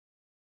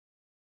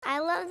I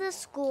love the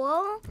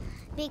school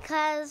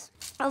because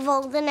of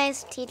all the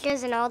nice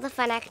teachers and all the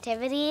fun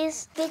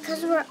activities.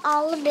 Because we're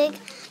all a big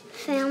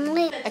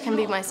family. I can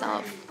be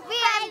myself. We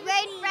have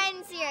great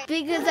friends here.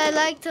 Because I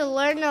like to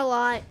learn a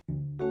lot.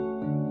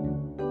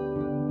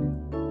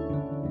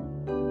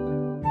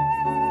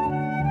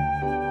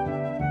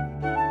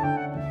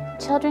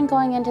 Children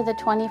going into the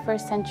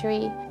 21st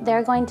century,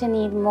 they're going to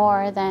need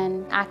more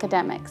than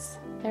academics.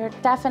 They're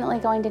definitely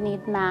going to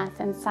need math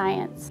and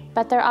science,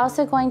 but they're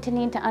also going to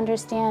need to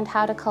understand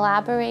how to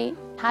collaborate,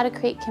 how to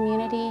create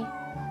community,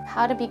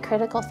 how to be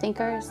critical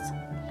thinkers,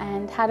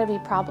 and how to be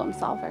problem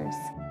solvers.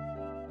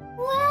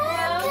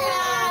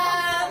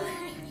 Welcome!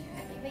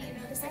 But you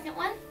know the second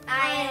one?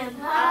 I am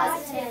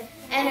positive,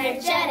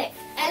 energetic,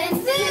 and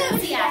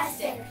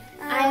enthusiastic.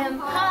 I am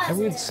positive. I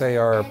would say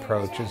our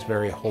approach is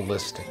very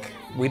holistic.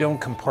 We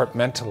don't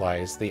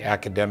compartmentalize the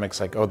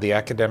academics like, oh, the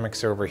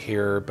academics are over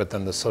here, but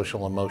then the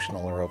social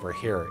emotional are over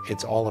here.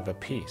 It's all of a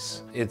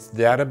piece. It's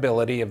that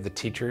ability of the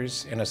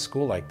teachers in a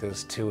school like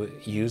this to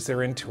use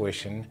their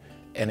intuition,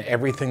 and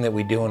everything that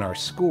we do in our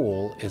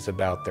school is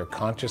about their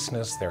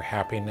consciousness, their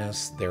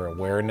happiness, their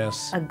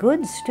awareness. A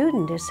good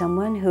student is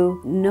someone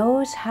who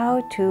knows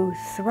how to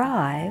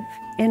thrive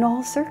in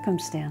all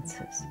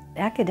circumstances.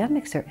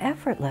 Academics are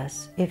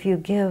effortless if you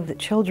give the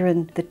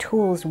children the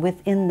tools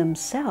within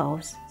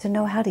themselves to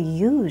know how to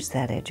use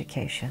that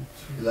education.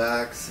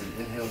 Relax and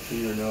inhale through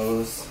your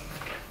nose.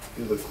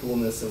 Feel the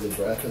coolness of the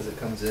breath as it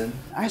comes in.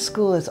 Our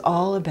school is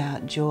all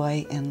about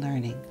joy and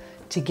learning,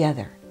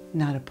 together,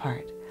 not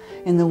apart.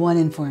 And the one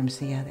informs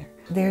the other.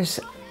 There's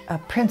a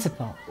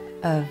principle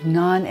of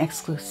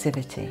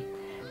non-exclusivity.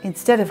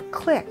 Instead of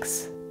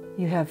cliques,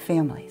 you have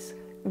families.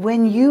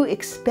 When you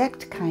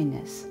expect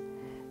kindness,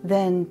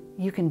 then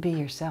you can be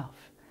yourself.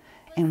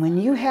 And when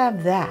you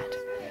have that,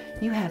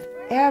 you have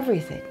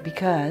everything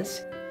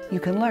because you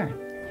can learn.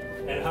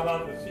 And how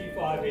about the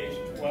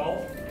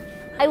C5H12?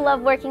 I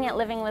love working at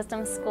Living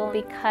Wisdom School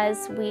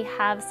because we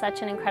have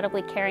such an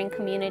incredibly caring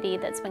community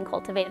that's been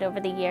cultivated over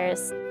the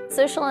years.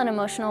 Social and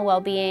emotional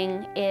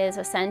well-being is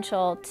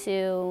essential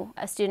to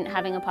a student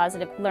having a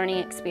positive learning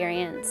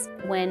experience.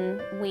 When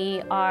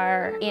we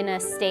are in a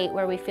state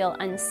where we feel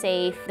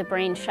unsafe, the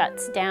brain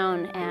shuts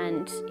down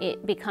and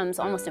it becomes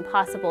almost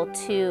impossible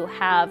to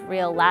have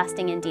real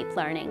lasting and deep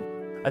learning.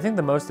 I think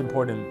the most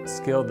important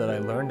skill that I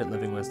learned at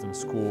Living Wisdom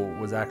School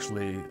was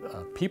actually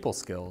people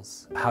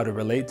skills. How to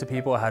relate to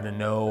people, how to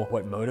know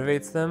what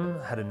motivates them,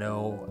 how to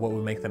know what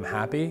would make them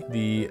happy,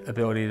 the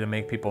ability to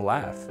make people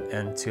laugh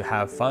and to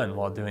have fun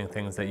while doing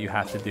things that you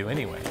have to do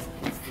anyway.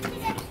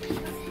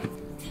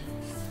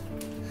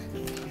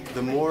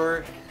 The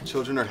more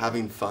children are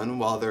having fun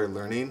while they're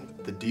learning,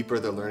 the deeper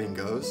the learning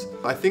goes.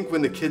 I think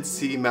when the kids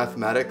see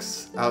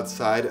mathematics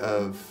outside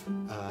of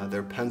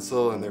their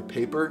pencil and their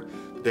paper,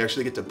 they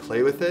actually get to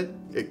play with it.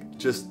 It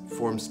just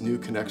forms new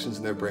connections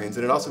in their brains,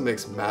 and it also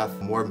makes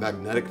math more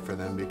magnetic for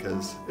them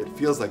because it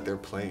feels like they're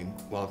playing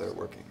while they're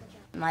working.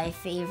 My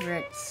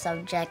favorite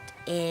subject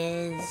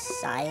is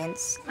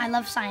science. I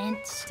love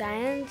science.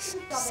 Science.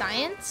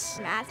 Science?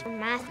 Math.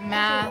 Math.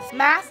 Math.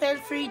 Math and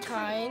free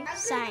time.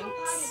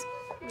 Science.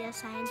 Yeah,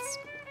 science.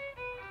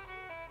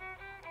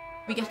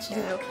 We get to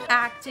do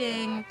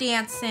acting,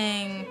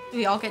 dancing,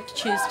 we all get to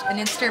choose an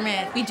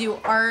instrument. We do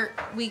art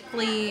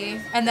weekly,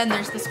 and then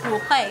there's the school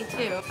play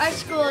too. Our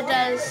school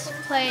does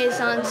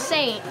plays on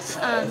saints,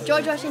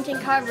 George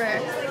Washington Carver,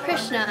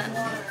 Krishna,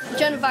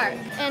 Joan of Arc,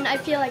 and I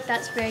feel like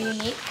that's very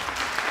unique.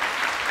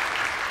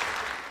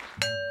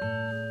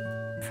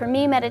 For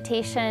me,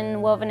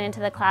 meditation woven into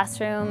the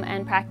classroom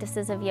and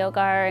practices of yoga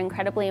are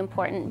incredibly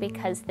important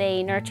because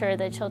they nurture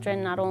the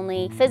children not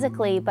only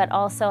physically, but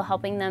also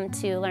helping them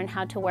to learn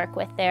how to work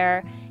with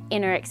their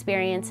inner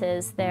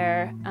experiences,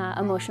 their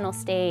emotional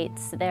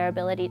states, their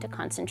ability to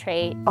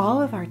concentrate. All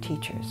of our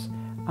teachers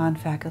on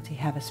faculty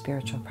have a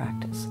spiritual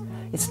practice.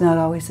 It's not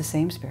always the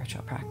same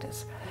spiritual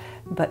practice,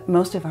 but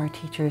most of our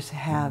teachers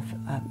have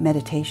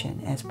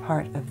meditation as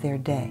part of their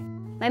day.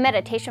 My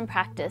meditation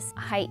practice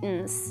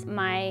heightens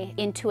my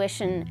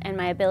intuition and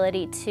my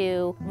ability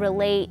to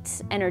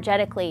relate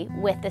energetically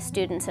with the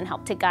students and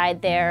help to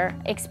guide their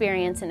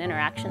experience and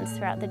interactions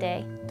throughout the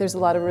day. There's a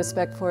lot of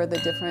respect for the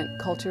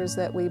different cultures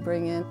that we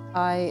bring in.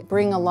 I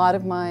bring a lot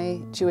of my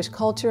Jewish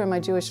culture and my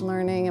Jewish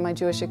learning and my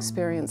Jewish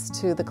experience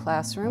to the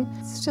classroom.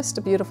 It's just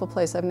a beautiful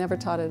place. I've never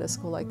taught at a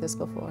school like this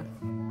before.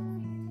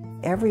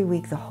 Every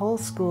week the whole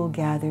school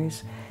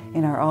gathers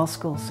in our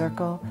all-school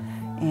circle,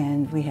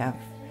 and we have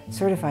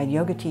certified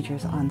yoga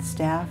teachers on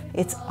staff.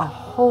 It's a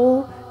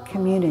whole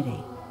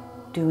community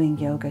doing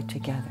yoga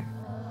together.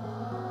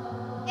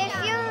 If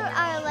you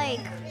are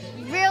like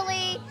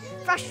really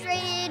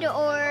frustrated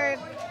or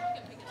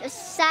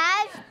just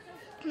sad,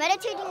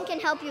 meditating can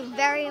help you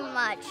very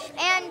much.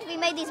 And we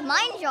made these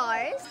mind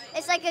jars.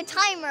 It's like a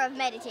timer of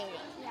meditating.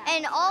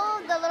 And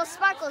all the little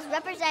sparkles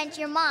represent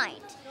your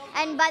mind.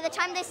 And by the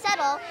time they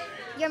settle,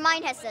 your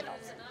mind has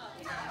settled.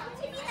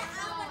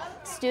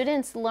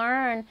 Students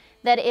learn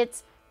that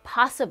it's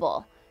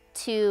possible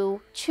to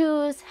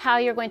choose how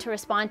you're going to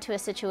respond to a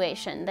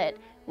situation, that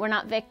We're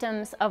not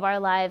victims of our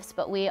lives,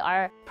 but we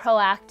are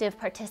proactive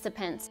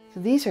participants. So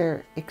these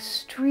are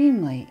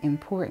extremely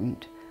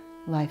important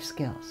life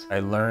skills. I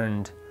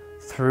learned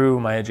through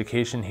my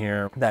education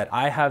here that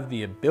I have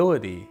the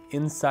ability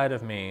inside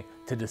of me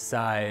to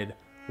decide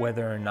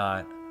whether or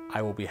not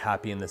I will be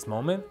happy in this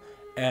moment,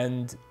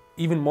 and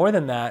even more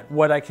than that,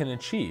 what I can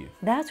achieve.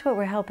 That's what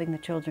we're helping the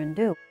children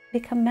do.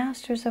 Become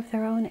masters of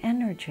their own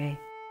energy.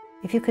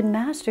 If you can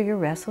master your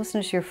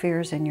restlessness, your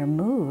fears, and your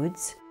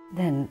moods,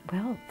 then,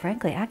 well,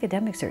 frankly,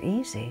 academics are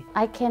easy.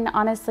 I can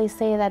honestly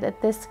say that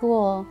at this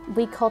school,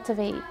 we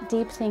cultivate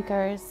deep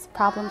thinkers,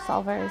 problem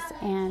solvers,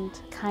 and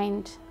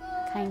kind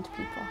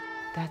people.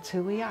 That's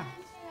who we are,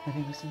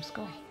 Living Wisdom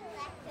School.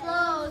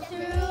 Flow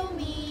through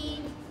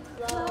me,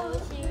 flow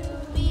through